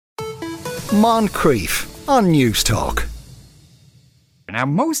Moncrief on News Talk. Now,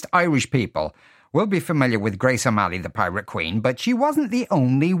 most Irish people will be familiar with Grace O'Malley, the Pirate Queen, but she wasn't the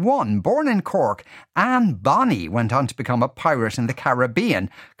only one. Born in Cork, Anne Bonny went on to become a pirate in the Caribbean,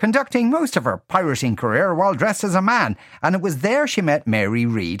 conducting most of her pirating career while dressed as a man. And it was there she met Mary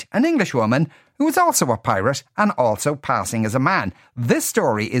Read, an Englishwoman who was also a pirate and also passing as a man. This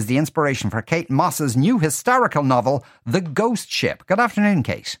story is the inspiration for Kate Mosse's new historical novel, The Ghost Ship. Good afternoon,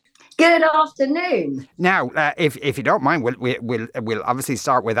 Kate. Good afternoon. Now, if you don't mind, we'll obviously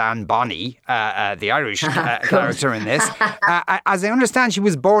start with Anne Bonny, the Irish character in this. As I understand, she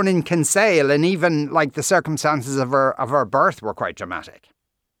was born in Kinsale, and even like the circumstances of her birth were quite dramatic.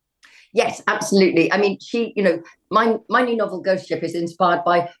 Yes, absolutely. I mean, my new novel Ghost Ship is inspired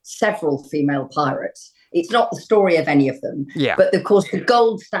by several female pirates. It's not the story of any of them. Yeah. But of course, the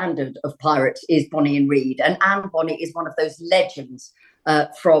gold standard of pirates is Bonny and Read. And Anne Bonny is one of those legends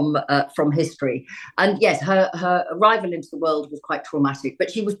from history. And yes, her arrival into the world was quite traumatic, but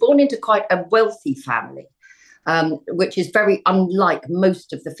she was born into quite a wealthy family, which is very unlike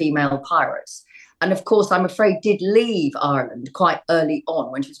most of the female pirates. And of course, I'm afraid, did leave Ireland quite early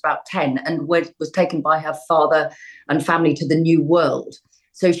on when she was about 10 and was taken by her father and family to the New World.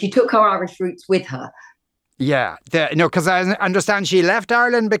 So she took her Irish roots with her. Yeah, because I understand she left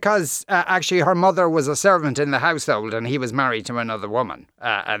Ireland because actually her mother was a servant in the household and he was married to another woman.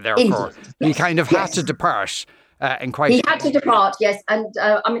 And therefore, he kind of had to depart. He had to depart, yes. And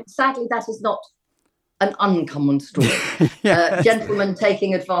sadly, that is not an uncommon story. Gentlemen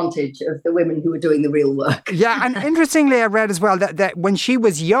taking advantage of the women who were doing the real work. Yeah, and interestingly, I read as well that when she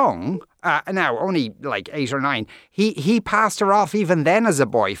was young, now only like 8 or 9, he passed her off even then as a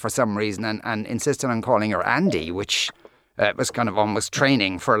boy for some reason and insisted on calling her Andy, which was kind of almost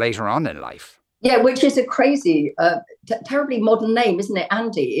training for later on in life. Yeah, which is a crazy, terribly modern name, isn't it,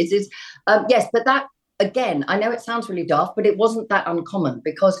 Andy? Yes, but that, again, I know it sounds really daft, but it wasn't that uncommon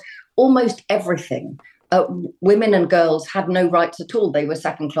because almost everything, women and girls had no rights at all. They were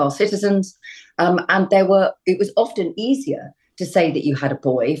second-class citizens, and it was often easier to say that you had a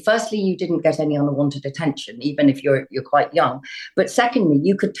boy. Firstly, you didn't get any unwanted attention, even if you're quite young. But secondly,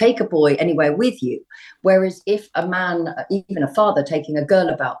 you could take a boy anywhere with you. Whereas if a man, even a father, taking a girl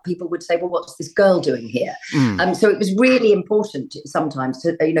about, people would say, well, what's this girl doing here? So it was really important sometimes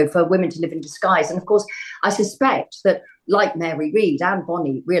for women to live in disguise. And of course, I suspect that, like Mary Read, Anne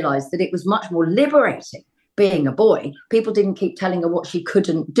Bonny realised that it was much more liberating being a boy. People didn't keep telling her what she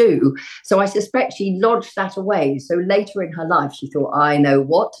couldn't do. So I suspect she lodged that away. So later in her life, she thought, I know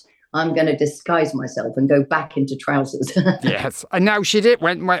what, I'm going to disguise myself and go back into trousers. Yes. And now she did,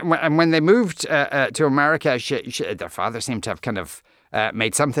 when they moved to America, their father seemed to have kind of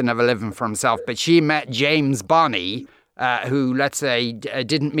made something of a living for himself. But she met James Bonny, who, let's say,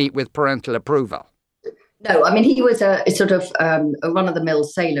 didn't meet with parental approval. No, I mean, he was a sort of a run-of-the-mill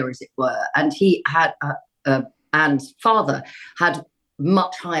sailor, as it were. And he had... Anne's father had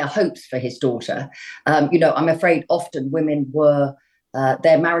much higher hopes for his daughter. I'm afraid often women were,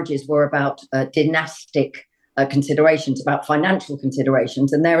 their marriages were about dynastic considerations, about financial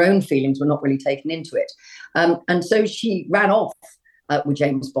considerations, and their own feelings were not really taken into it. And so she ran off with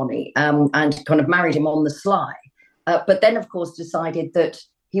James Bonny and kind of married him on the sly. But then, of course, decided that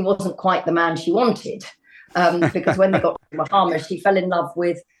he wasn't quite the man she wanted because when they got to the Bahamas, she fell in love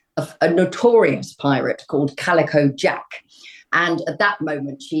with a notorious pirate called Calico Jack. And at that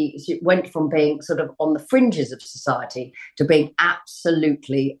moment, she went from being sort of on the fringes of society to being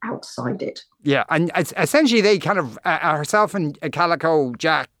absolutely outside it. Yeah, and essentially they kind of, herself and Calico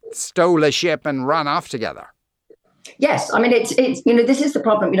Jack stole a ship and ran off together. Yes, I mean, it's this is the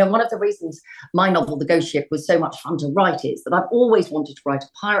problem. One of the reasons my novel, The Ghost Ship, was so much fun to write is that I've always wanted to write a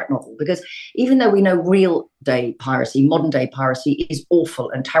pirate novel because even though we know real-day piracy, modern-day piracy is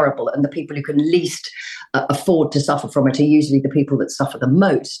awful and terrible, and the people who can least afford to suffer from it are usually the people that suffer the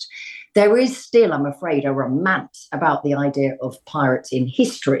most, there is still, I'm afraid, a romance about the idea of pirates in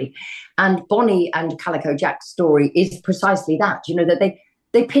history. And Bonny and Calico Jack's story is precisely that, that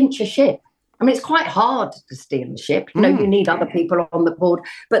they pinch a ship. I mean, it's quite hard to steal a ship. You need other people on the board,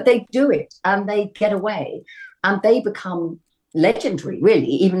 but they do it and they get away and they become legendary, really,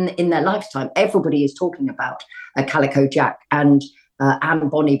 even in their lifetime. Everybody is talking about Calico Jack and Anne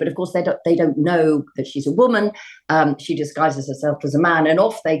Bonny, but of course they don't know that she's a woman. She disguises herself as a man and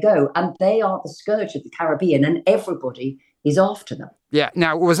off they go. And they are the scourge of the Caribbean and everybody is after them. Yeah.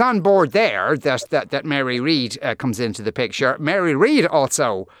 Now, it was on board there that Mary Read comes into the picture. Mary Read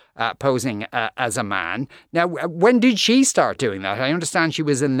also posing as a man. Now, when did she start doing that? I understand she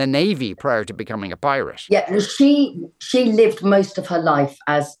was in the Navy prior to becoming a pirate. Yeah, she lived most of her life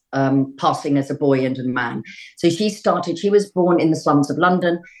as passing as a boy and a man. So she was born in the slums of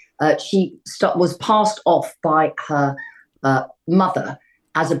London. She was passed off by her mother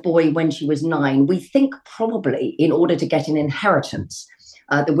as a boy when she was 9. We think probably in order to get an inheritance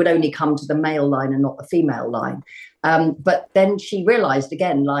that would only come to the male line and not the female line. But then she realised,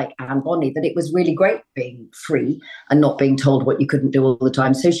 again, like Anne Bonny, that it was really great being free and not being told what you couldn't do all the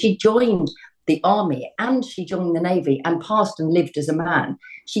time. So she joined the army and she joined the Navy and passed and lived as a man.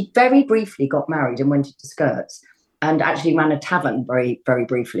 She very briefly got married and went into skirts, and actually ran a tavern very, very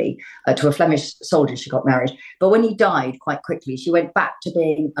briefly to a Flemish soldier. She got married. But when he died quite quickly, she went back to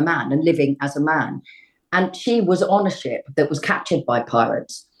being a man and living as a man. And she was on a ship that was captured by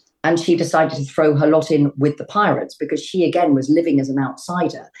pirates. And she decided to throw her lot in with the pirates because she, again, was living as an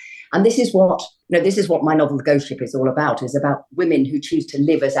outsider. And this is what my novel, The Ghost Ship, is all about, is about women who choose to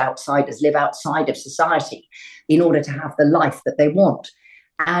live as outsiders, live outside of society in order to have the life that they want.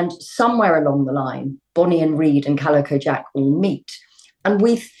 And somewhere along the line, Bonny and Read and Calico Jack all meet. And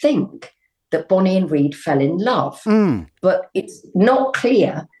we think that Bonny and Read fell in love. But it's not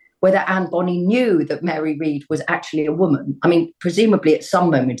clear whether Anne Bonny knew that Mary Read was actually a woman. I mean, presumably at some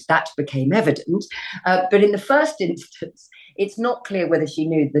moment that became evident. But in the first instance, it's not clear whether she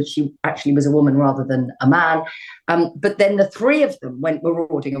knew that she actually was a woman rather than a man. But then the three of them went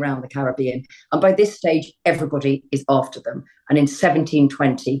marauding around the Caribbean. And by this stage, everybody is after them. And in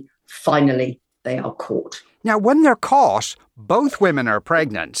 1720, finally, they are caught. Now, when they're caught, both women are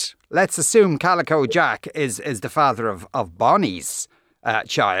pregnant. Let's assume Calico Jack is the father of Bonny's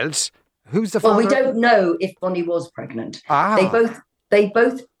child. Who's the father? Well, we don't know if Bonny was pregnant. They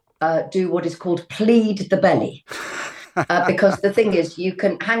both do what is called plead the belly. Because the thing is, you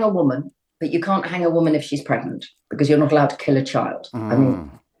can hang a woman, but you can't hang a woman if she's pregnant because you're not allowed to kill a child. I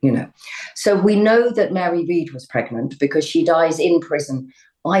mean, So we know that Mary Read was pregnant because she dies in prison,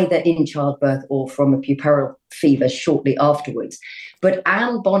 either in childbirth or from a puerperal fever shortly afterwards. But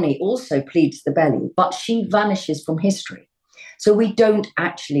Anne Bonny also pleads the belly, but she vanishes from history. So we don't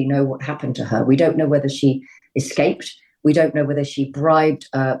actually know what happened to her. We don't know whether she escaped. We don't know whether she bribed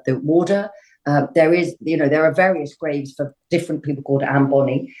the warder. There are various graves for different people called Anne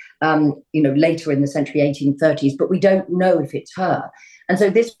Bonny, later in the century, 1830s, but we don't know if it's her. And so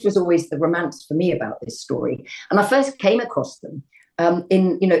this was always the romance for me about this story. And I first came across them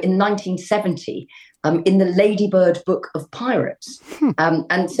in 1970 in the Ladybird Book of Pirates.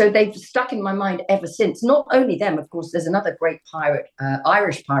 And so they've stuck in my mind ever since. Not only them, of course, there's another great pirate,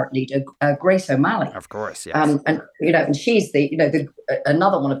 Irish pirate leader, Grace O'Malley. Of course, yes. And she's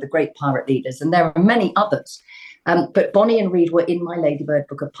another one of the great pirate leaders, and there are many others. But Bonny and Read were in my Ladybird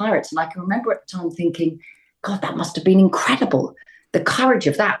Book of Pirates, and I can remember at the time thinking, God, that must have been incredible. The courage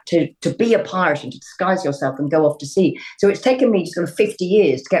of that, to be a pirate and to disguise yourself and go off to sea. So it's taken me sort of 50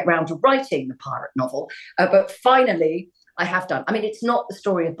 years to get round to writing the pirate novel. But finally, I have done. I mean, it's not the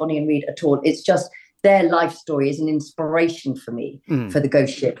story of Bonny and Read at all. It's just their life story is an inspiration for me for The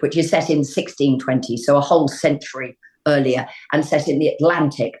Ghost Ship, which is set in 1620, so a whole century earlier, and set in the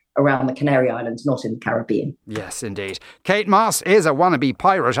Atlantic around the Canary Islands, not in the Caribbean. Yes, indeed. Kate Mosse is a wannabe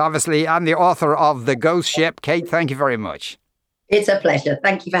pirate, obviously, and the author of The Ghost Ship. Kate, thank you very much. It's a pleasure.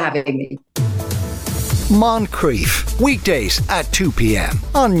 Thank you for having me. Moncrief, weekdays at 2 p.m.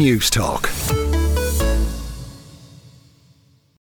 on News Talk.